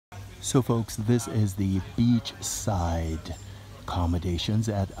So folks, this is the beachside accommodations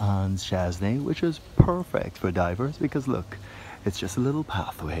at Anse Chastanet, which is perfect for divers because look, it's just a little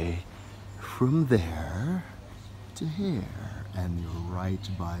pathway from there to here, and you're right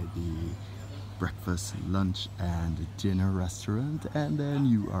by the breakfast, lunch and dinner restaurant, and then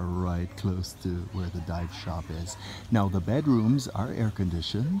you are right close to where the dive shop is. Now the bedrooms are air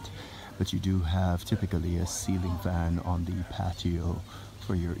conditioned, but you do have typically a ceiling fan on the patio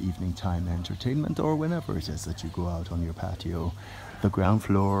for your evening time entertainment or whenever it is that you go out on your patio. The ground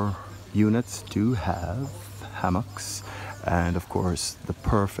floor units do have hammocks, and of course the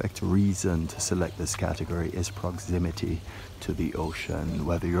perfect reason to select this category is proximity to the ocean,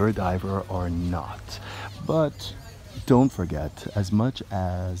 whether you're a diver or not. But don't forget, as much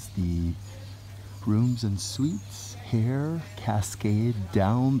as the rooms and suites here cascade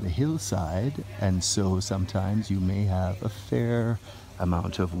down the hillside, and so sometimes you may have a fair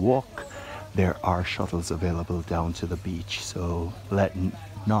amount of walk, there are shuttles available down to the beach, so let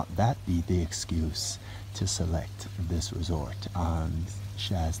not that be the excuse to select this resort on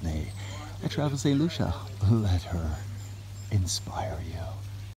Shas-Ta-Nay. I travel Saint Lucia. Let her inspire you.